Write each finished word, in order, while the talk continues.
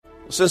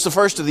Since the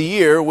first of the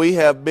year, we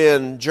have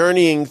been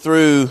journeying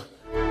through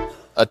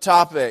a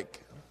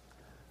topic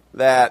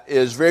that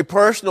is very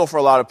personal for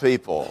a lot of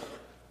people.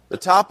 The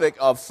topic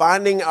of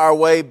finding our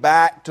way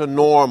back to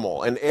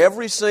normal. And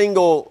every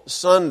single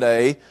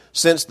Sunday,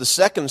 since the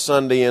second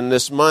Sunday in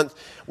this month,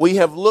 we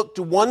have looked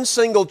to one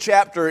single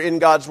chapter in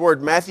God's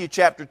Word, Matthew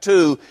chapter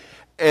 2.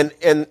 And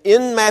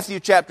in Matthew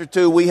chapter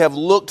 2, we have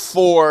looked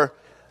for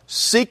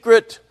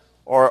secret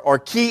or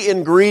key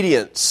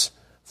ingredients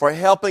for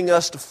helping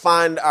us to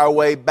find our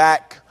way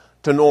back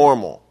to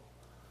normal.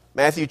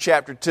 Matthew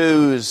chapter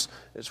 2 is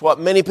what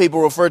many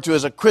people refer to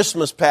as a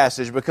Christmas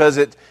passage because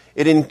it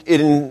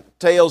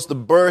entails the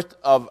birth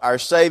of our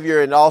Savior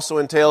and also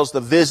entails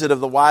the visit of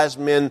the wise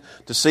men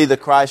to see the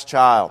Christ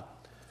child.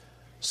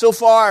 So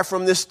far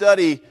from this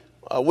study,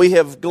 we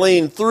have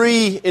gleaned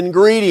three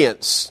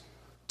ingredients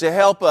to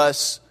help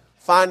us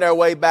find our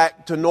way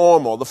back to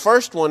normal. The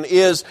first one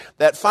is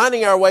that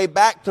finding our way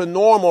back to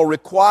normal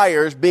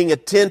requires being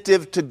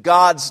attentive to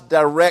God's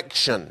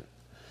direction,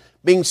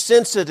 being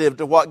sensitive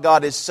to what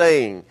God is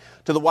saying.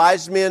 To the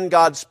wise men,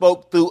 God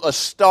spoke through a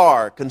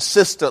star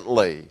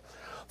consistently.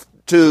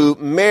 To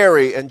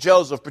Mary and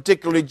Joseph,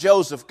 particularly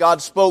Joseph,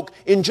 God spoke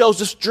in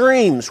Joseph's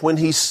dreams when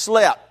he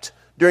slept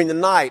during the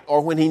night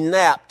or when he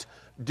napped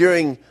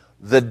during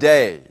the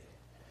day.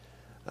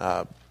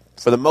 For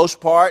the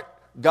most part,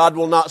 God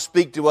will not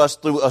speak to us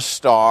through a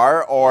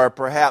star or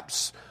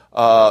perhaps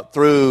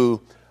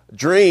through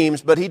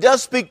dreams, but He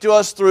does speak to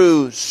us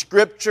through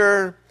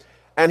Scripture,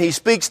 and He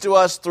speaks to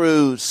us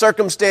through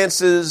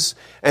circumstances,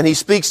 and He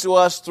speaks to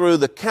us through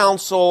the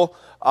counsel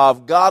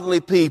of godly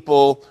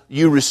people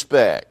you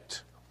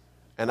respect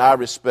and I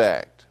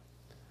respect.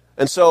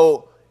 And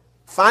so,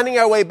 finding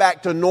our way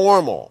back to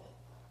normal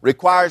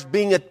requires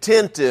being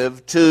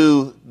attentive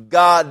to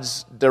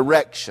God's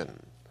direction.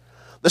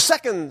 The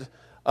second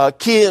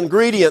key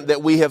ingredient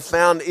that we have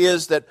found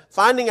is that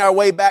finding our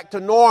way back to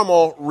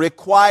normal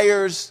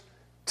requires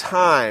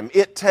time.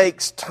 It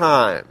takes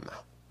time.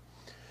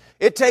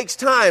 It takes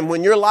time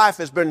when your life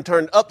has been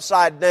turned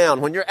upside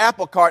down, when your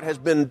apple cart has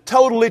been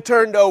totally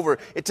turned over.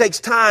 It takes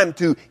time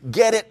to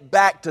get it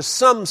back to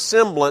some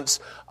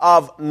semblance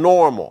of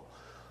normal.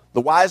 The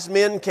wise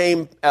men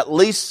came at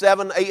least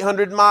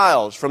 700-800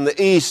 miles from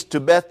the east to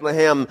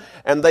Bethlehem,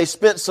 and they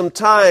spent some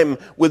time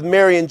with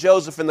Mary and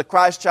Joseph and the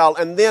Christ child,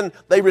 and then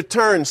they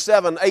returned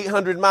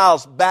 700-800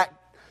 miles back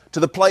to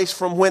the place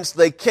from whence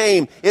they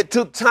came. It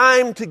took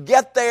time to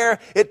get there.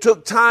 It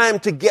took time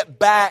to get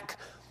back.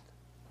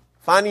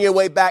 Finding your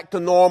way back to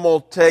normal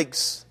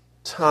takes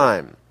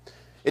time.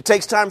 It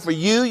takes time for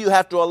you. You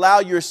have to allow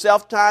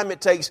yourself time.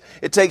 It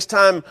takes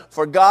time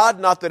for God.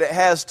 Not that it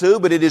has to,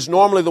 but it is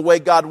normally the way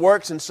God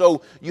works. And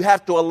so you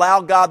have to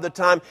allow God the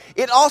time.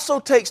 It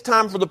also takes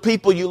time for the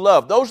people you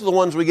love. Those are the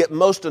ones we get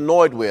most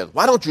annoyed with.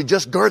 Why don't you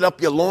just gird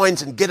up your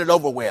loins and get it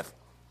over with?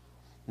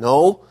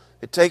 No,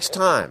 it takes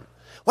time.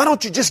 Why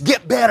don't you just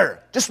get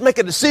better? Just make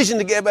a decision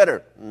to get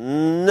better.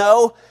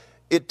 No,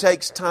 it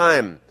takes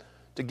time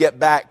to get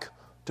back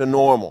to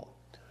normal.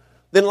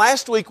 Then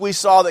last week we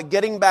saw that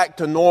getting back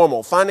to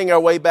normal, finding our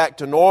way back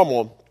to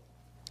normal,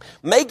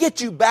 may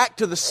get you back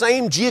to the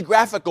same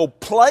geographical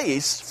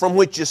place from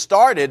which you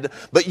started,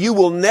 but you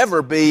will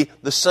never be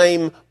the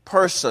same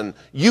person.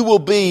 You will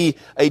be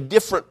a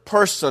different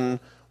person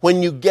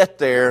when you get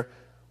there,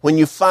 when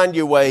you find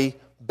your way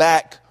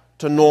back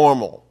to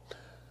normal.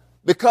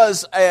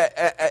 Because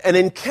an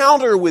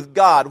encounter with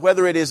God,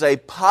 whether it is a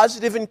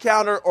positive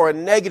encounter or a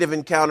negative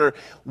encounter,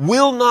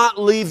 will not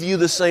leave you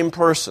the same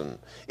person.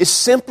 It's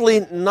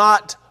simply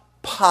not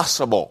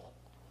possible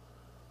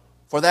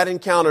for that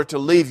encounter to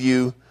leave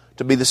you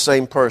to be the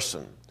same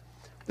person.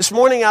 This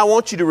morning I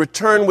want you to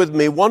return with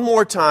me one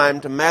more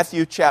time to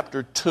Matthew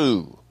chapter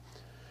 2.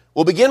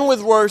 We'll begin with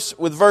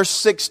verse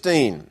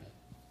 16.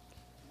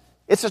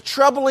 It's a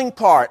troubling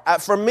part.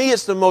 For me,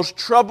 it's the most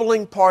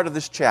troubling part of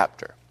this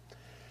chapter.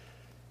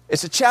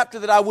 It's a chapter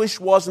that I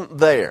wish wasn't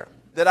there,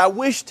 that I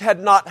wished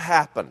had not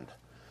happened.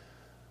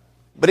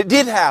 But it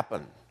did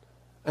happen,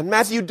 and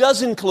Matthew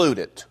does include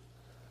it.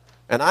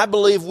 And I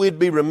believe we'd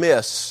be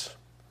remiss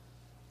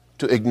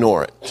to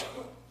ignore it.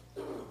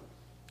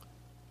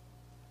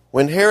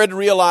 When Herod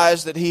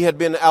realized that he had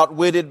been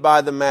outwitted by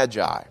the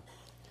Magi,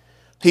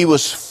 he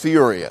was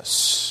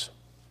furious.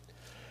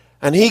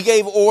 And he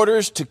gave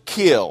orders to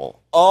kill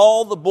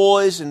all the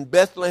boys in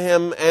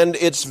Bethlehem and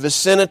its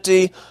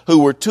vicinity who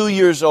were 2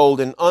 years old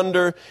and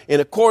under,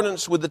 in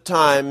accordance with the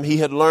time he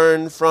had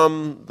learned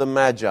from the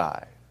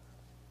Magi.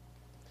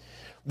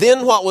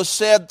 Then what was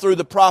said through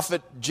the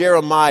prophet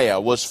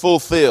Jeremiah was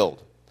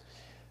fulfilled.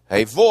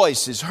 A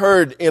voice is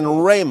heard in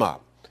Ramah,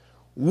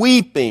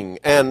 weeping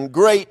and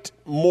great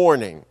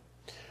mourning.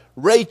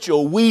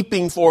 Rachel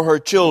weeping for her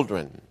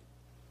children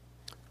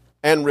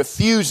and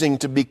refusing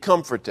to be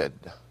comforted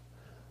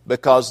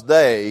because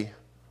they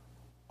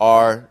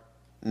are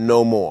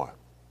no more.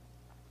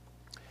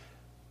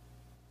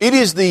 It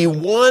is the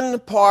one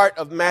part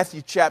of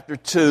Matthew chapter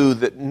 2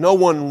 that no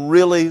one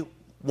really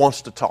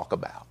wants to talk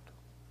about.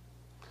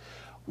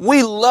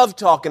 We love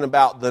talking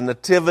about the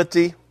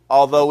nativity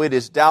although it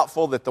is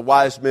doubtful that the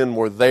wise men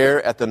were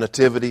there at the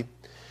nativity.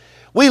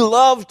 We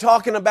love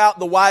talking about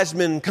the wise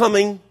men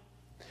coming.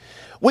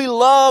 We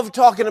love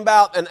talking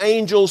about an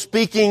angel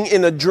speaking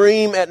in a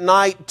dream at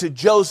night to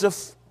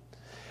Joseph.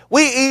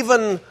 We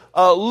even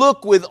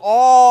look with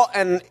awe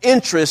and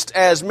interest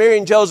as Mary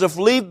and Joseph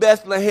leave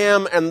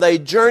Bethlehem and they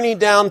journey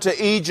down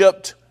to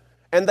Egypt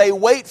and they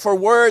wait for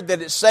word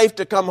that it's safe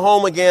to come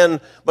home again.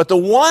 But the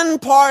one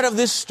part of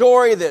this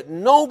story that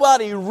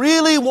nobody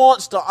really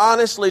wants to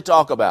honestly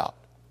talk about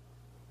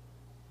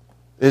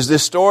is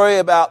this story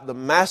about the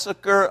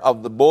massacre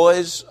of the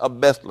boys of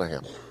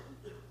Bethlehem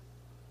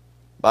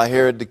by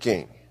Herod the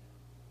king.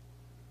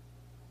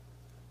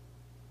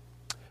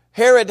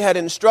 Herod had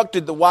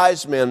instructed the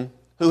wise men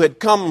who had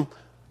come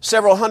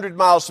several hundred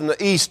miles from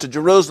the east to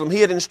Jerusalem.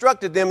 He had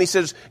instructed them, he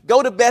says,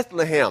 go to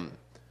Bethlehem.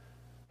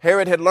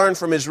 Herod had learned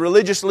from his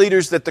religious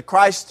leaders that the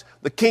Christ,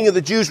 the King of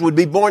the Jews, would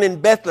be born in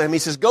Bethlehem. He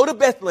says, go to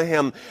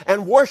Bethlehem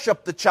and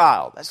worship the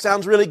child. That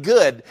sounds really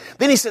good.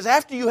 Then he says,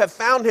 after you have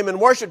found him and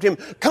worshiped him,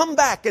 come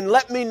back and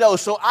let me know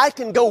so I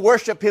can go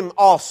worship him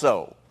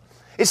also.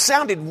 It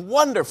sounded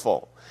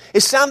wonderful.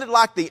 It sounded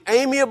like the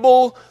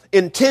amiable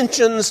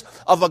intentions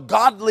of a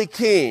godly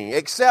king,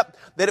 except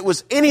that it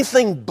was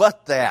anything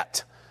but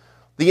that.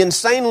 The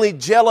insanely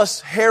jealous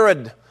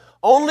Herod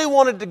only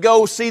wanted to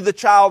go see the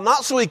child,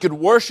 not so he could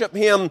worship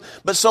him,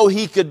 but so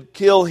he could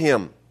kill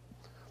him.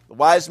 The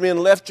wise men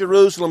left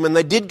Jerusalem, and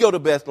they did go to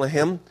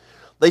Bethlehem.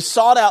 They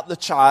sought out the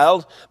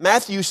child.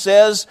 Matthew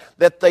says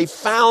that they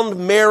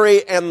found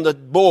Mary and the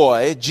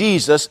boy,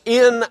 Jesus,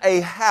 in a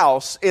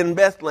house in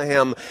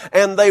Bethlehem,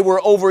 and they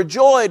were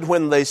overjoyed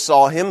when they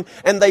saw him,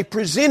 and they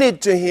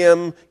presented to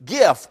him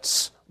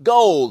gifts,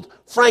 gold,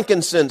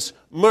 frankincense,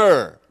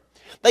 myrrh.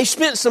 They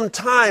spent some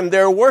time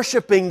there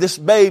worshiping this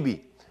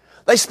baby.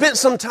 They spent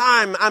some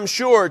time, I'm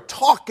sure,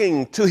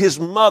 talking to his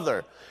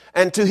mother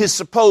and to his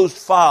supposed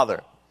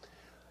father.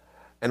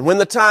 And when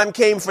the time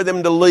came for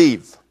them to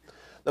leave,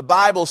 the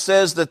Bible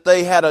says that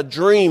they had a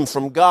dream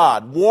from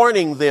God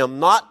warning them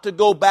not to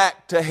go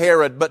back to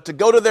Herod, but to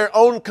go to their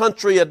own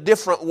country a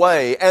different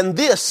way. And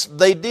this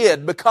they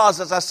did because,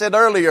 as I said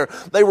earlier,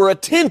 they were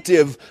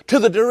attentive to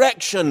the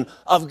direction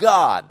of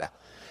God.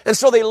 And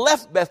so they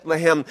left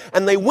Bethlehem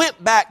and they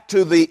went back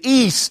to the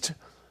east,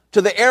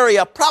 to the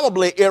area,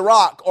 probably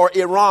Iraq or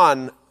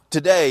Iran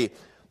today.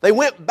 They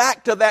went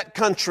back to that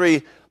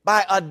country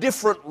by a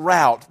different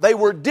route. They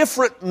were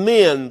different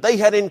men. They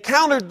had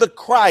encountered the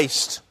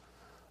Christ,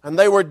 and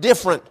they were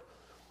different,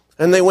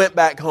 and they went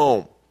back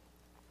home.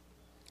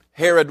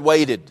 Herod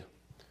waited.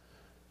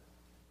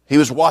 He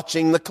was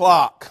watching the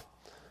clock.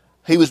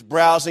 He was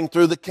browsing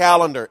through the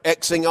calendar,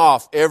 Xing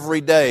off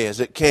every day as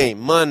it came.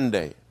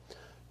 Monday,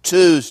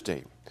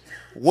 Tuesday,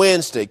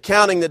 Wednesday,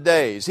 counting the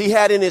days. He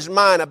had in his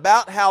mind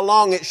about how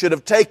long it should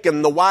have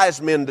taken the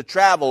wise men to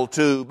travel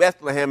to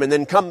Bethlehem and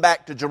then come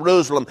back to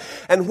Jerusalem.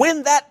 And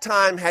when that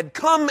time had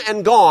come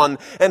and gone,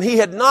 and he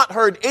had not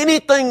heard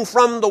anything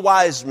from the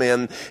wise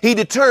men, he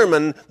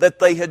determined that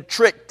they had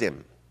tricked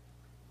him.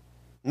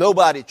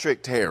 Nobody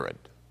tricked Herod.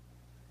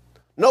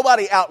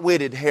 Nobody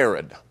outwitted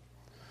Herod.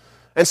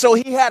 And so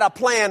he had a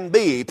plan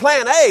B.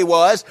 Plan A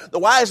was the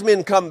wise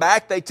men come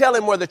back, they tell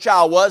him where the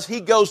child was,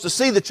 he goes to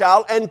see the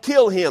child and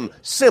kill him.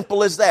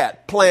 Simple as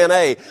that. Plan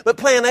A. But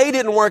plan A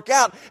didn't work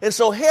out, and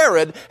so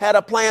Herod had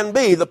a plan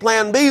B. The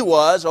plan B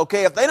was,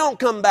 okay, if they don't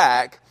come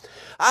back,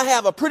 I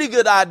have a pretty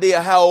good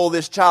idea how old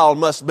this child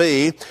must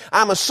be.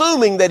 I'm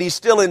assuming that he's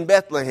still in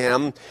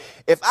Bethlehem.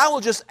 If I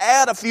will just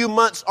add a few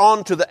months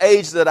on to the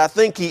age that I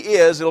think he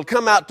is, it'll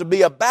come out to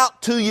be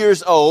about 2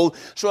 years old.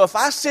 So if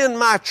I send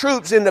my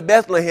troops into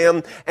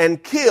Bethlehem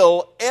and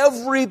kill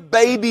every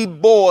baby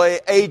boy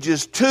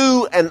ages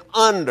 2 and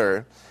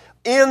under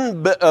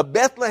in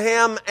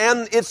Bethlehem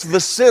and its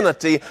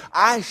vicinity,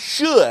 I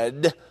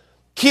should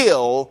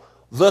kill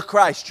the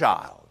Christ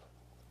child.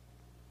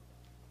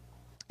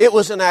 It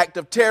was an act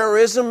of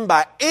terrorism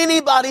by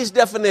anybody's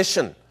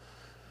definition.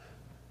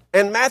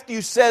 And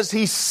Matthew says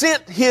he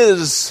sent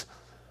his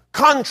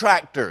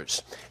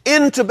contractors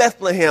into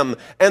Bethlehem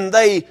and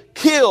they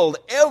killed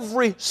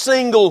every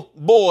single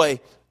boy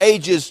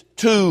ages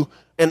 2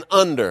 and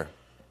under.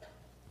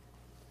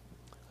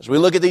 As we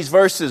look at these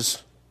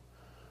verses,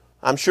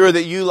 I'm sure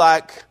that you,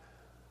 like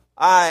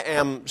I,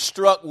 am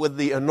struck with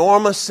the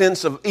enormous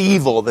sense of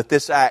evil that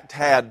this act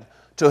had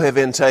to have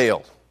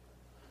entailed.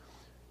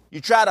 You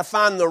try to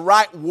find the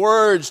right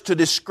words to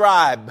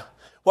describe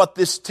what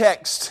this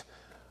text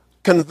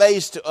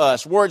conveys to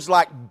us. Words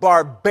like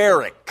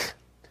barbaric,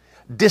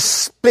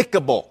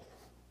 despicable,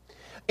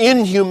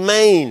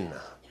 inhumane,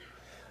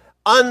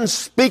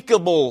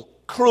 unspeakable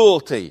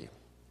cruelty.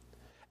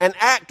 An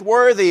act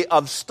worthy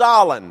of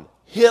Stalin,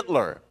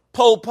 Hitler,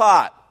 Pol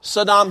Pot,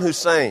 Saddam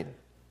Hussein.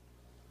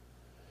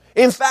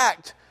 In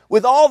fact,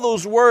 with all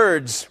those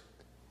words,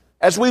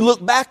 as we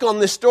look back on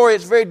this story,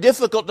 it's very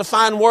difficult to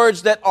find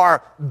words that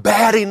are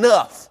bad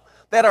enough,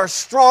 that are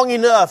strong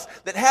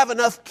enough, that have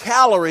enough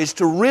calories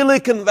to really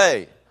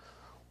convey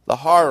the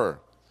horror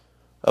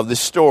of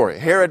this story.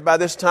 Herod by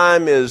this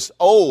time is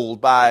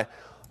old by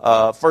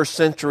first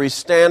century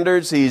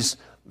standards. He's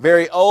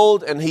very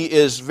old and he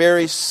is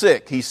very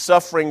sick. He's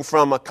suffering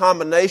from a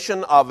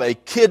combination of a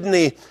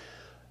kidney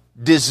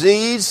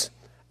disease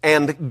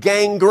and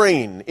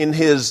gangrene in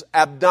his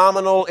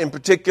abdominal, in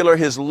particular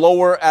his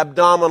lower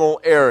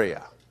abdominal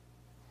area.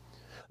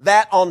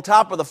 That on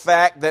top of the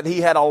fact that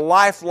he had a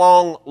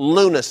lifelong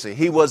lunacy.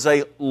 He was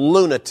a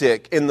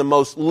lunatic in the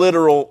most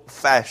literal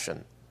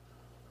fashion.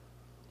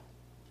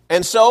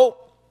 And so,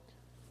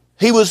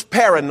 he was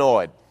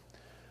paranoid.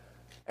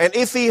 And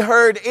if he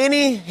heard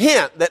any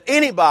hint that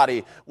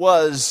anybody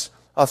was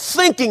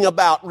thinking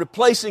about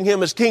replacing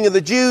him as king of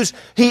the Jews,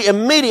 he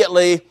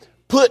immediately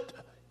put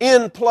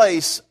in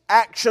place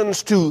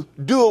actions to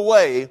do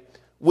away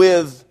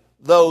with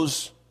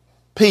those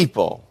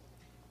people.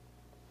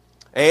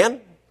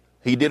 And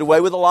he did away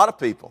with a lot of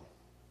people.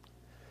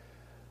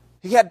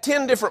 He had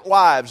 10 different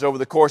wives over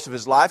the course of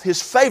his life.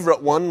 His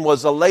favorite one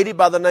was a lady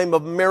by the name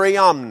of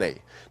Mariamne.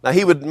 Now,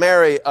 he would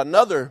marry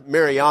another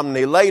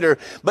Mariamne later,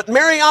 but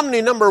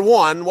Mariamne number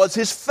 1 was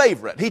his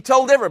favorite. He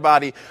told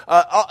everybody,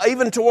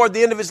 even toward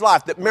the end of his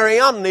life, that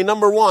Mariamne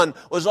number 1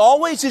 was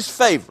always his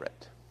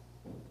favorite.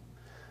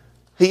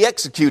 He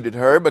executed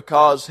her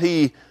because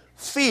he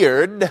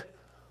feared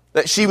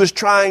that she was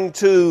trying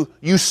to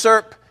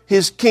usurp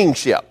his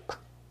kingship.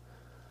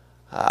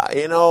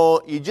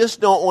 You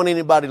just don't want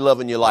anybody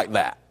loving you like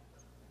that.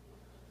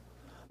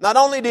 Not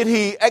only did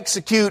he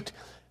execute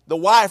the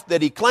wife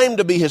that he claimed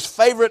to be his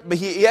favorite, but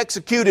he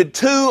executed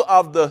 2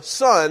 of the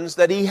sons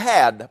that he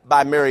had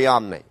by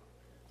Mariamne.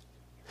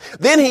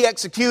 Then he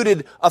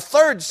executed a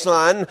 3rd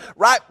son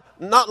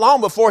not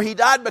long before he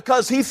died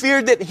because he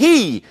feared that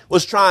he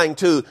was trying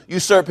to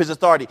usurp his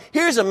authority.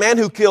 Here's a man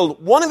who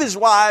killed 1 of his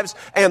wives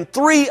and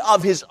 3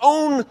 of his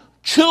own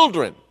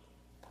children.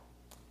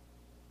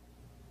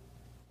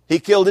 He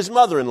killed his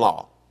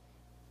mother-in-law.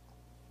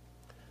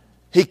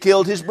 He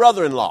killed his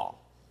brother-in-law.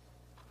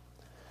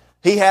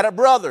 He had a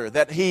brother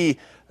that he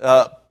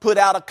put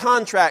out a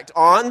contract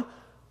on,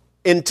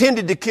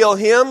 intended to kill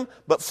him,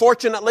 but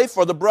fortunately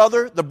for the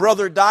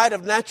brother died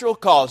of natural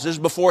causes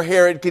before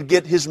Herod could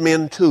get his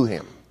men to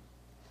him.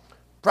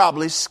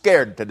 Probably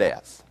scared to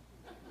death.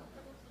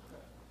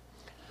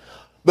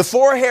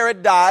 Before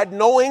Herod died,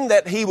 knowing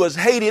that he was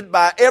hated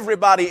by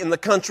everybody in the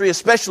country,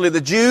 especially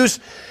the Jews,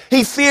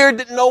 he feared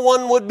that no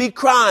one would be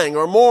crying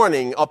or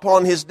mourning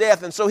upon his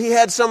death. And so he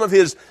had some of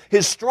his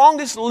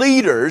strongest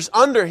leaders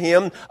under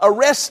him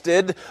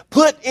arrested,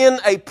 put in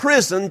a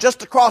prison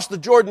just across the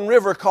Jordan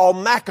River called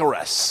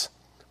Machaerus.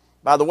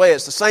 By the way,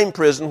 it's the same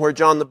prison where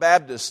John the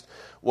Baptist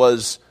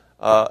was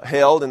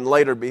held and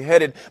later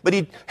beheaded. But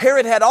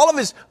Herod had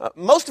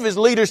most of his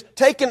leaders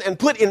taken and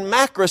put in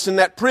Machaerus in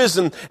that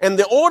prison. And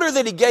the order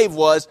that he gave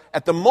was,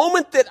 at the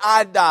moment that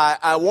I die,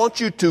 I want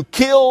you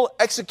to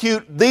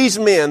execute these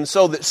men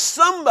so that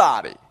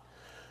somebody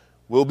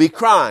will be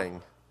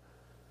crying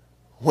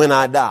when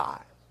I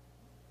die.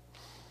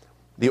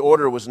 The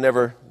order was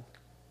never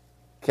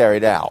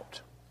carried out.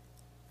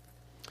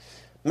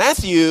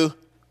 Matthew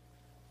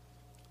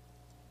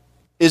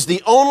is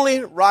the only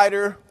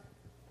writer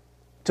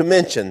to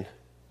mention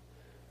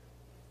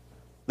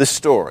this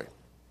story.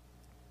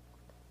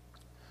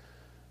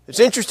 It's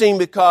interesting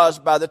because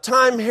by the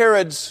time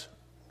Herod's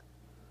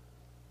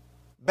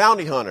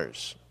bounty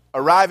hunters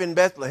arrive in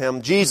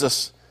Bethlehem,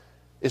 Jesus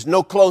is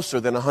no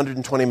closer than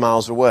 120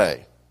 miles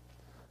away.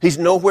 He's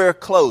nowhere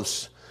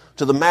close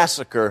to the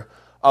massacre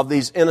of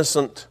these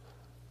innocent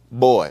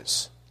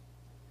boys.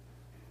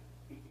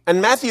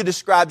 And Matthew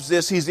describes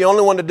this, he's the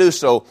only one to do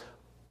so.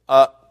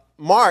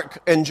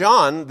 Mark and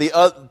John, 2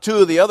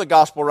 of the other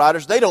gospel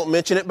writers, they don't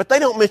mention it, but they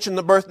don't mention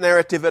the birth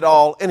narrative at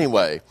all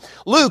anyway.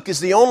 Luke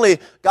is the only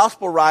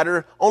gospel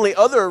writer, only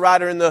other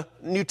writer in the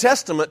New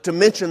Testament to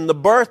mention the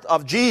birth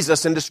of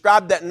Jesus and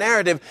describe that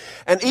narrative.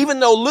 And even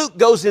though Luke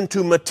goes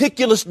into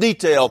meticulous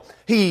detail,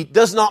 he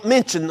does not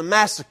mention the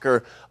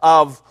massacre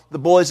of the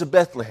boys of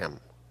Bethlehem.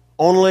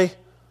 Only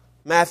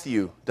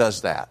Matthew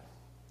does that.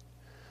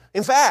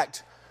 In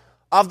fact,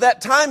 of that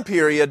time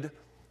period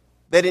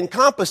that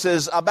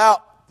encompasses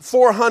about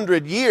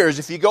 400 years,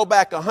 if you go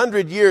back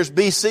 100 years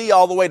BC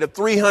all the way to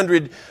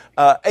 300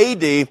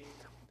 AD,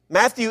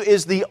 Matthew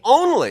is the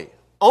only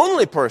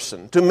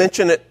person to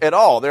mention it at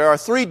all. There are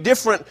 3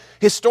 different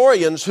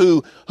historians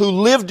who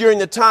lived during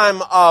the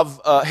time of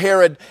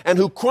Herod and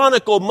who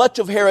chronicle much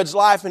of Herod's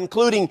life,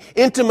 including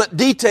intimate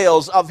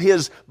details of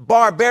his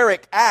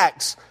barbaric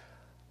acts.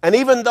 And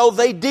even though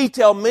they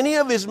detail many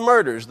of his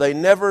murders, they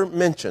never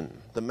mention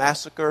the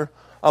massacre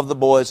of the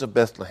boys of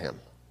Bethlehem.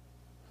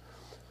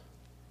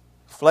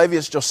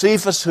 Flavius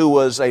Josephus, who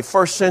was a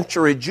first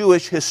century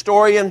Jewish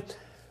historian,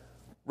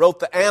 wrote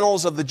the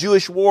annals of the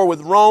Jewish war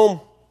with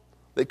Rome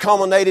that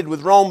culminated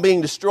with Rome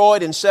being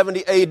destroyed in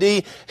 70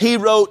 AD. He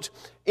wrote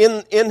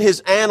in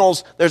his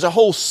annals, there's a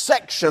whole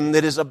section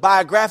that is a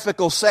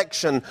biographical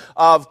section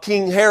of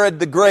King Herod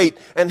the Great,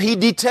 and he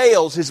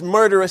details his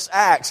murderous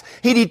acts.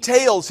 He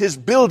details his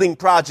building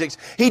projects.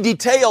 He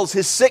details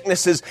his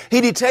sicknesses.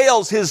 He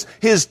details his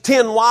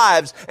 10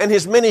 wives and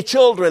his many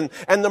children,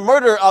 and the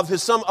murder of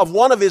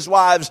one of his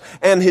wives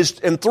and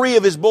 3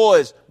 of his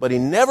boys. But he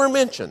never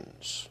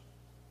mentions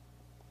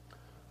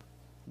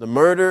the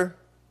murder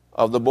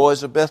of the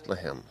boys of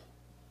Bethlehem.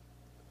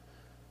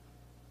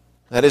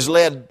 That has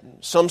led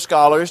some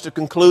scholars to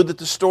conclude that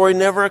the story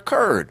never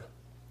occurred.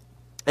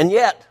 And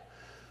yet,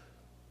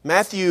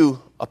 Matthew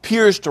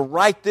appears to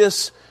write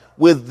this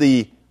with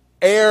the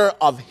air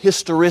of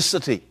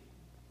historicity.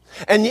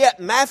 And yet,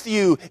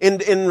 Matthew,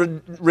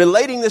 in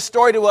relating this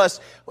story to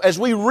us, as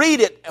we read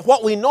it,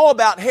 what we know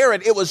about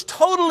Herod, it was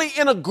totally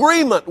in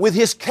agreement with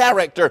his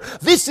character.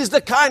 This is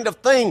the kind of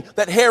thing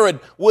that Herod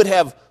would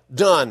have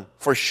done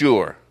for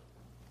sure.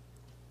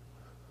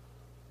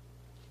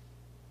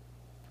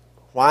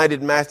 Why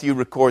did Matthew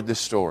record this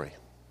story?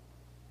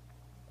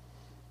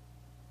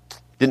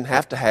 Didn't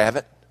have to have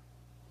it.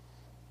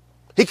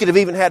 He could have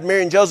even had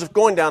Mary and Joseph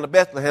going down to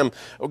Bethlehem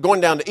or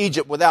going down to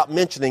Egypt without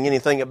mentioning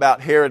anything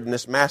about Herod and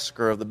this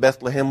massacre of the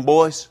Bethlehem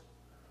boys.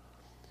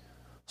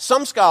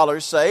 Some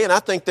scholars say, and I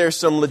think there's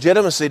some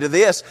legitimacy to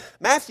this,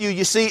 Matthew,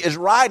 you see, is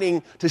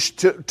writing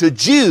to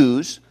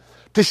Jews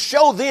to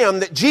show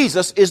them that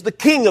Jesus is the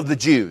King of the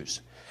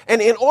Jews.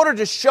 And in order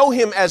to show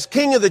him as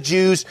King of the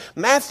Jews,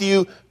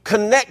 Matthew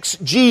connects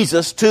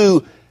Jesus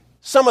to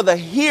some of the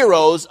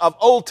heroes of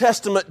Old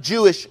Testament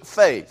Jewish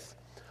faith.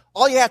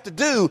 All you have to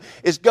do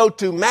is go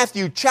to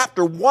Matthew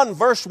chapter 1,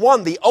 verse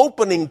 1, the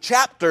opening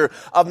chapter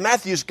of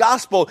Matthew's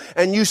Gospel,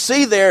 and you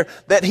see there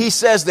that he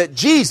says that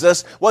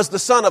Jesus was the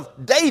son of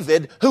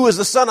David, who was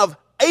the son of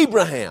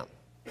Abraham.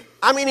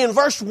 I mean, in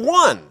verse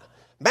 1,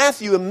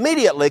 Matthew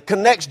immediately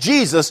connects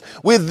Jesus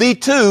with the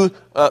two,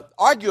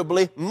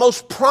 arguably,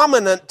 most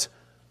prominent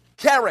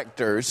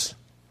characters,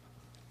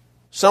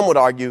 some would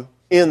argue,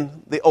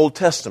 in the Old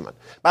Testament.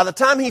 By the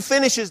time he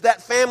finishes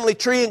that family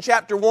tree in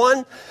chapter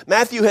 1,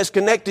 Matthew has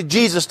connected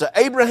Jesus to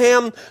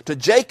Abraham, to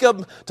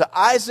Jacob, to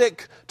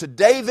Isaac, to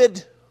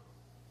David,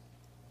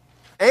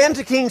 and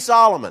to King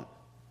Solomon.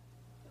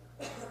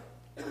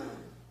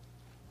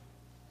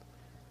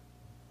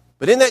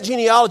 But in that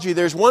genealogy,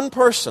 there's one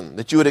person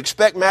that you would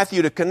expect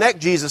Matthew to connect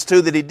Jesus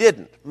to that he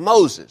didn't.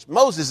 Moses.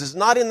 Moses is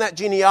not in that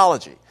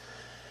genealogy.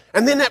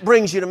 And then that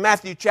brings you to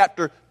Matthew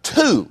chapter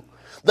 2,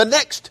 the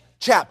next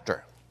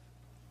chapter.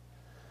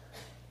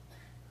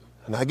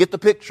 And I get the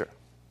picture.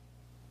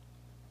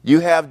 You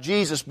have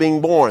Jesus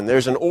being born.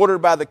 There's an order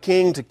by the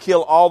king to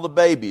kill all the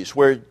babies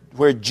where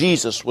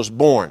Jesus was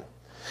born.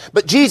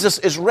 But Jesus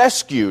is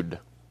rescued,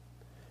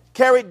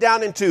 carried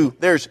down into,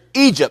 there's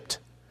Egypt,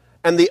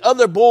 and the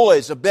other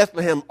boys of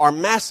Bethlehem are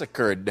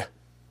massacred.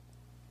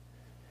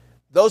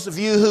 Those of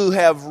you who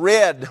have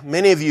read,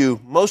 many of you,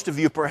 most of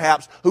you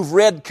perhaps, who've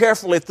read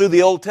carefully through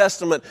the Old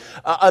Testament,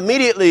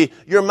 immediately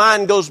your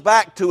mind goes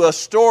back to a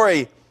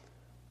story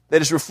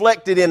that is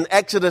reflected in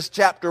Exodus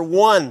chapter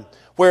 1,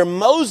 where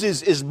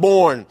Moses is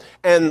born,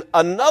 and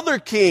another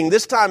king,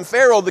 this time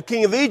Pharaoh, the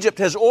king of Egypt,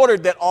 has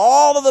ordered that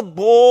all of the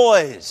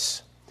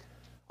boys,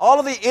 all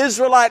of the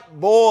Israelite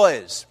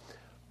boys,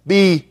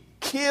 be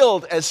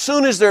killed as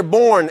soon as they're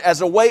born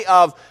as a way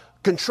of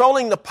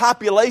controlling the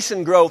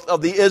population growth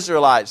of the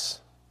Israelites.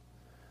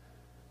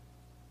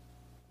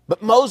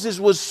 But Moses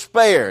was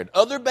spared.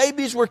 Other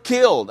babies were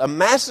killed. A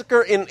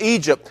massacre in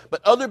Egypt,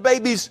 but other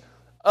babies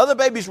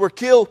were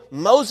killed.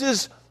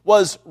 Moses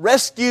was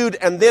rescued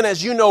and then,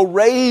 as you know,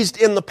 raised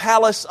in the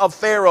palace of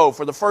Pharaoh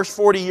for the first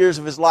 40 years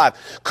of his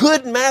life.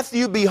 Could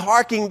Matthew be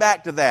harking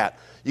back to that?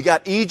 You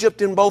got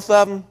Egypt in both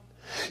of them.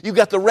 You've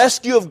got the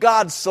rescue of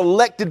God's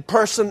selected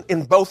person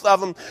in both of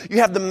them.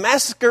 You have the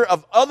massacre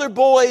of other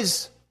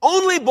boys,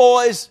 only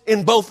boys,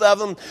 in both of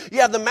them. You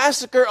have the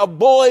massacre of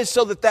boys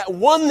so that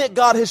one that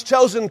God has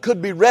chosen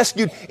could be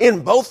rescued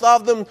in both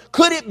of them.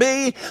 Could it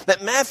be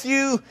that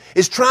Matthew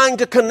is trying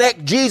to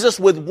connect Jesus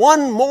with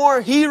one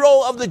more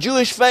hero of the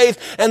Jewish faith,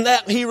 and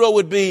that hero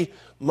would be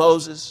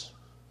Moses?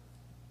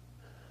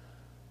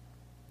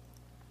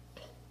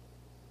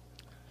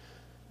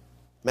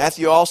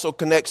 Matthew also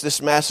connects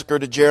this massacre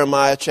to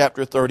Jeremiah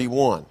chapter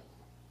 31.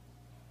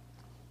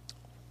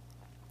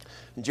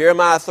 In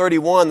Jeremiah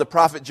 31, the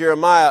prophet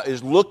Jeremiah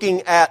is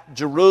looking at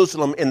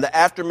Jerusalem in the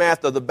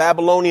aftermath of the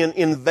Babylonian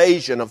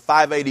invasion of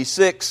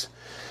 586.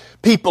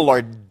 People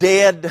are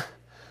dead.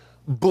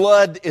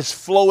 Blood is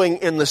flowing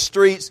in the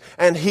streets,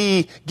 and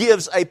he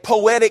gives a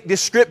poetic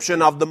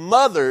description of the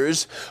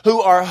mothers who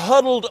are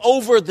huddled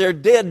over their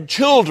dead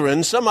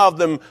children, some of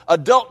them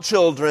adult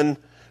children,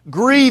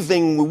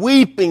 grieving,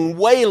 weeping,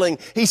 wailing.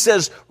 He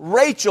says,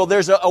 Rachel,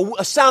 there's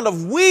a sound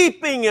of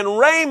weeping in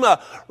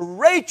Ramah.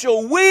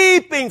 Rachel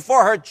weeping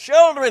for her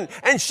children,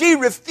 and she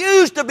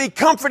refused to be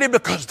comforted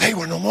because they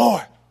were no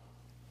more.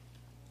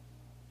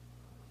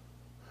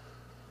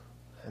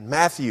 And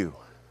Matthew,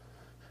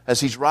 as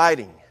he's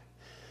writing,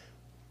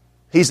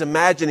 he's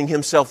imagining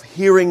himself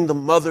hearing the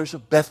mothers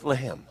of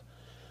Bethlehem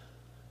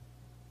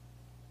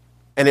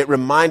And it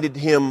reminded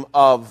him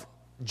of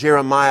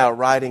Jeremiah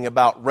writing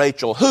about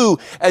Rachel, who,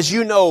 as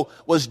you know,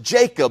 was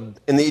Jacob,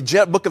 in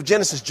the book of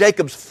Genesis,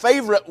 Jacob's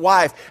favorite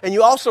wife. And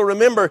you also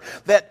remember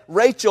that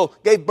Rachel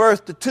gave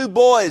birth to two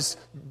boys,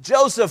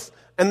 Joseph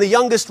and the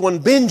youngest one,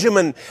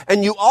 Benjamin.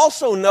 And you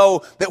also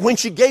know that when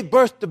she gave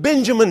birth to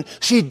Benjamin,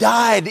 she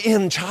died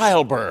in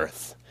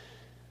childbirth.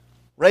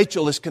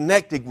 Rachel is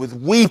connected with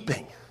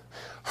weeping,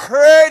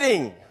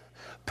 hurting,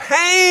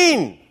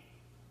 pain,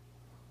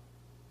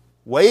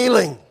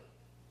 wailing.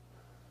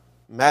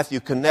 Matthew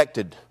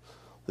connected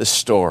this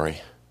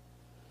story.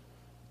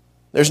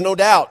 There's no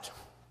doubt,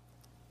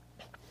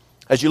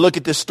 as you look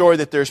at this story,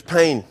 that there's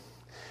pain.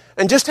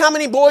 And just how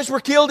many boys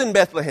were killed in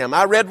Bethlehem?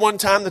 I read one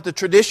time that the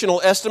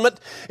traditional estimate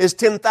is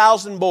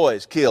 10,000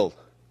 boys killed.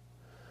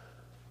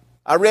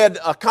 I read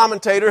a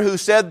commentator who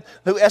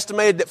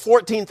estimated that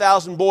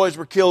 14,000 boys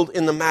were killed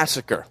in the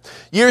massacre.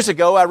 Years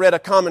ago, I read a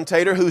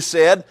commentator who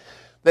said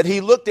that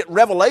he looked at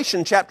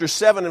Revelation chapter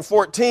 7 and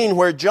 14,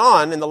 where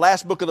John, in the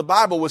last book of the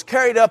Bible, was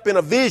carried up in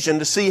a vision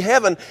to see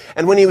heaven.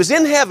 And when he was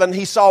in heaven,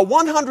 he saw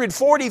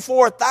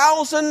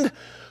 144,000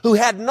 who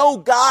had no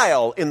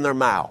guile in their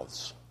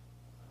mouths.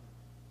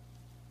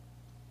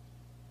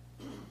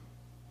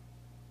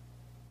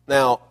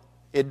 Now,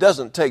 it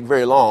doesn't take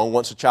very long,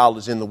 once a child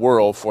is in the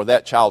world, for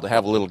that child to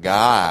have a little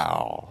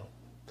guile.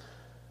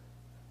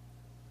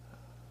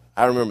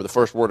 I remember the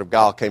first word of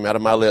guile came out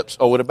of my lips,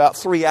 at about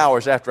 3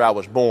 hours after I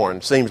was born.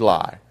 Seems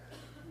lie.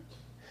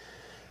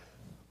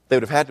 They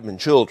would have had to have been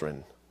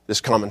children,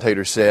 this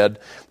commentator said,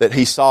 that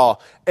he saw.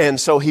 And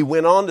so he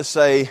went on to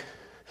say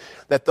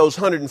that those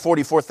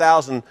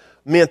 144,000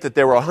 meant that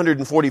there were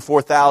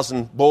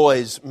 144,000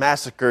 boys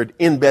massacred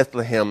in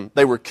Bethlehem.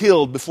 They were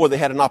killed before they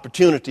had an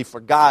opportunity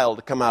for guile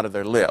to come out of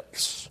their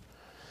lips.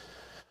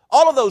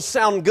 All of those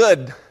sound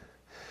good.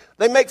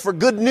 They make for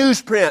good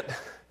newsprint.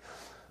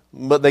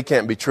 But they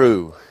can't be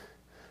true.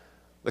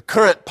 The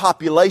current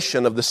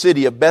population of the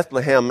city of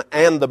Bethlehem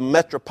and the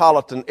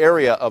metropolitan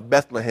area of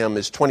Bethlehem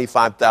is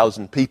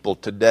 25,000 people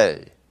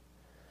today.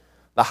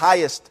 The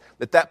highest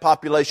that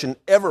population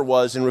ever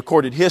was in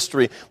recorded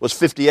history was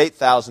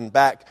 58,000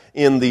 back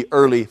in the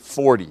early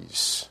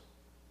 40s.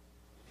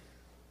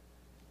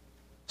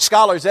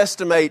 Scholars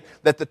estimate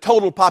that the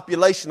total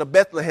population of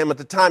Bethlehem at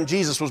the time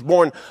Jesus was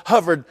born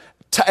hovered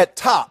at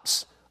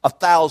tops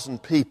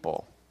 1,000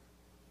 people.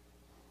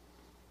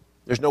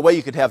 There's no way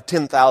you could have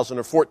 10,000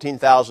 or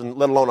 14,000,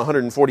 let alone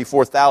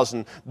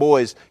 144,000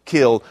 boys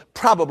killed.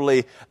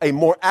 Probably a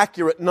more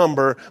accurate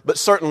number, but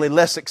certainly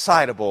less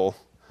excitable,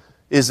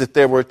 is that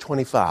there were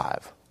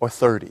 25 or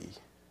 30.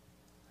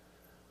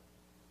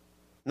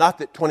 Not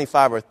that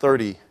 25 or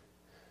 30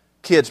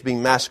 kids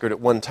being massacred at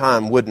one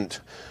time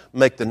wouldn't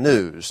make the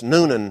news.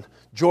 Noonan,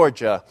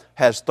 Georgia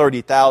has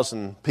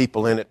 30,000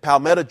 people in it.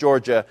 Palmetto,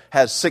 Georgia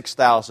has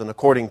 6,000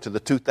 according to the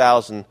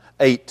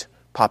 2008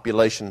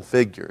 population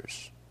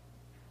figures.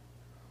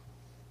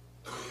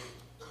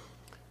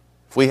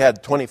 If we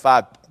had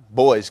 25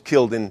 boys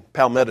killed in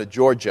Palmetto,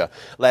 Georgia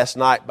last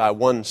night by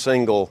one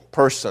single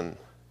person,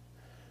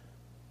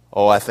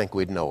 I think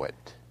we'd know it.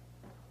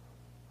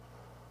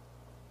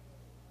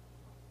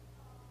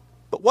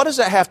 But what does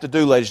that have to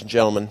do, ladies and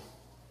gentlemen,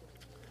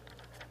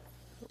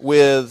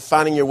 with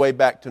finding your way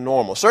back to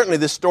normal? Certainly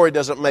this story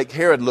doesn't make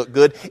Herod look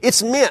good.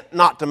 It's meant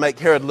not to make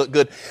Herod look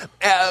good.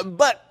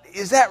 But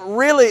is that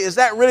really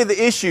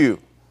the issue?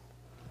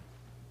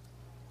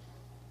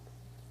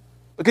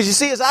 Because you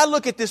see, as I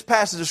look at this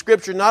passage of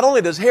Scripture, not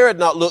only does Herod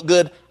not look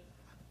good,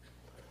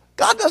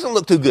 God doesn't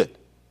look too good.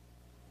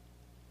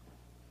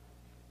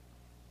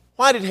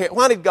 Why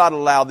did God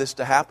allow this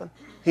to happen?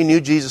 He knew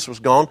Jesus was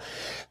gone.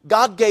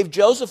 God gave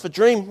Joseph a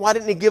dream. Why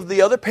didn't He give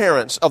the other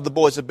parents of the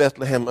boys of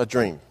Bethlehem a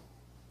dream?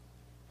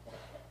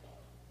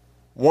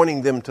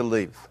 Warning them to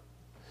leave.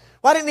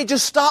 Why didn't He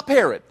just stop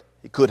Herod?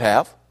 He could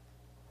have.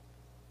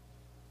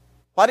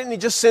 Why didn't He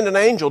just send an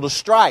angel to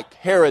strike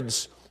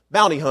Herod's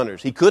bounty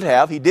hunters? He could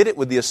have. He did it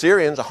with the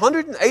Assyrians.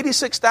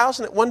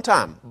 186,000 at one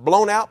time,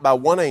 blown out by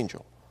one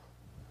angel.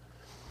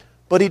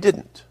 But He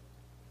didn't.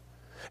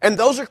 And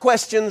those are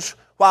questions,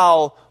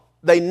 while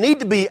they need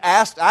to be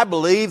asked, I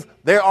believe,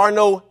 there are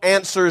no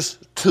answers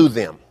to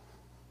them.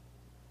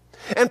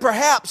 And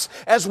perhaps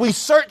as we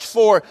search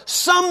for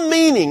some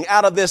meaning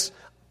out of this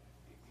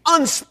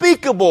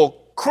unspeakable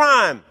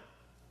crime,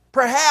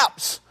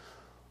 perhaps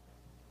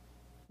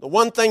the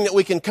one thing that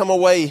we can come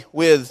away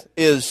with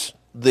is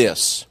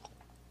this.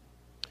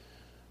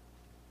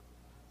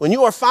 When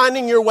you are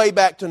finding your way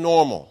back to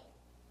normal,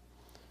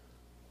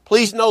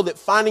 please know that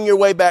finding your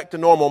way back to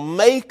normal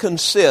may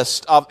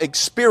consist of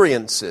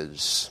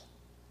experiences,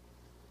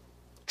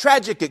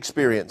 tragic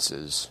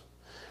experiences,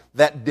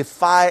 that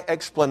defy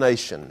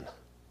explanation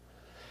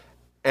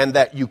and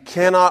that you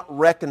cannot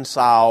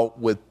reconcile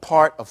with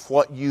part of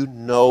what you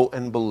know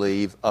and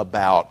believe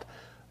about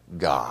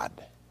God.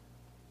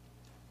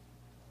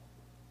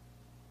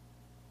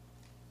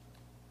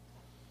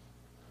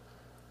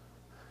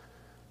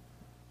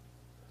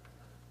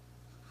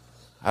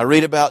 I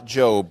read about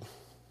Job.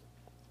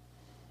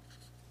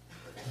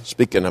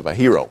 Speaking of a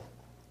hero,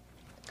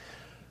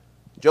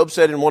 Job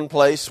said in one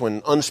place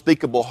when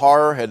unspeakable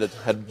horror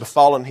had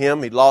befallen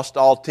him, he'd lost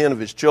all 10 of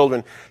his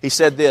children, he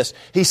said this.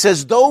 He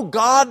says, though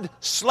God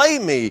slay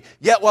me,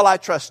 yet will I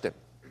trust him.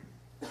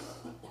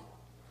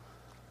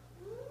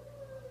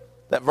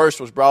 That verse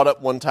was brought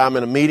up one time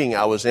in a meeting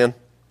I was in.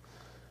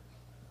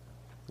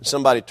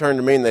 Somebody turned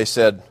to me and they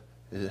said,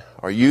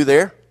 are you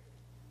there?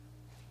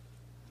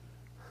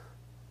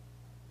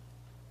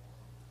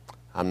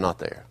 I'm not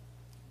there.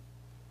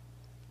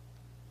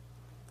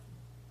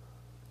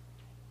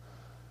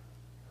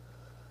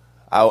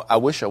 I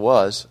wish I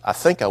was. I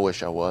think I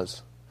wish I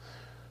was.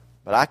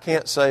 But I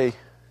can't say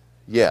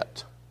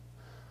yet.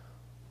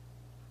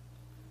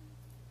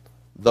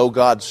 Though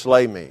God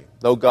slay me,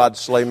 though God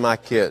slay my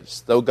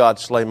kids, though God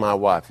slay my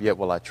wife, yet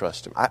will I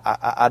trust him.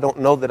 I don't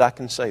know that I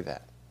can say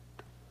that.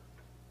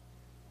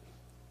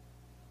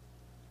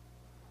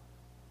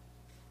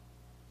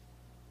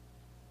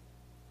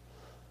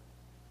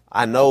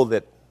 I know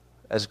that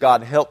as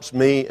God helps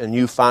me and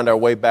you find our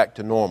way back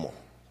to normal,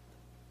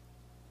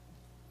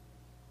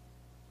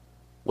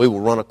 we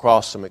will run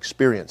across some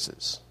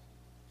experiences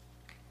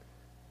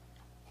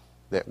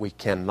that we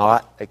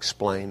cannot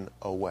explain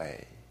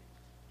away.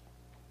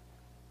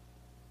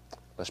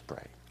 Let's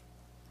pray.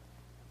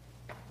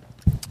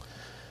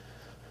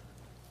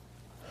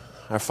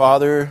 Our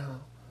Father,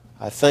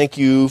 I thank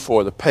you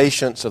for the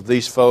patience of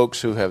these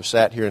folks who have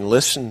sat here and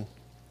listened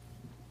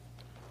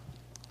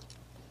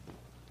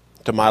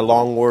to my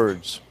long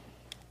words.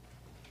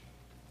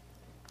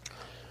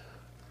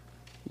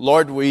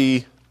 Lord,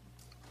 we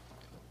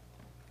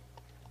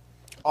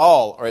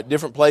all are at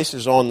different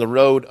places on the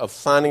road of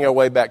finding our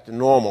way back to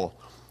normal.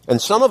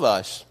 And some of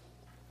us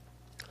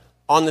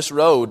on this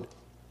road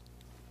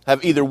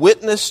have either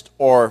witnessed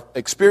or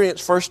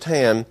experienced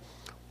firsthand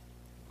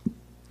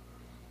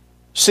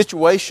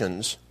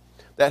situations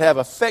that have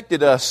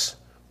affected us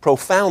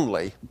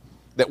profoundly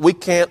that we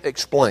can't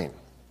explain,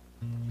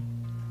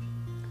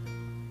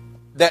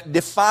 that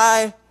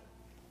defy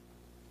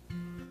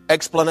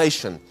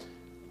explanation,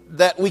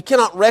 that we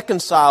cannot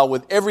reconcile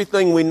with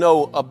everything we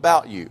know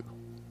about you.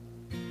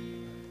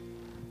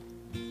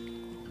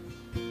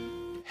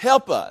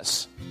 Help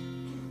us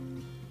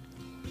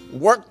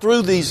work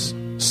through these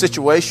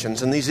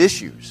situations and these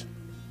issues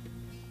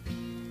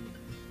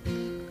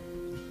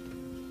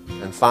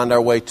and find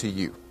our way to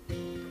you.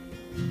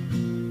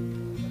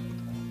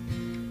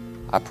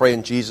 I pray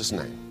in Jesus'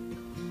 name.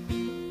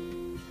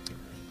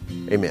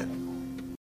 Amen.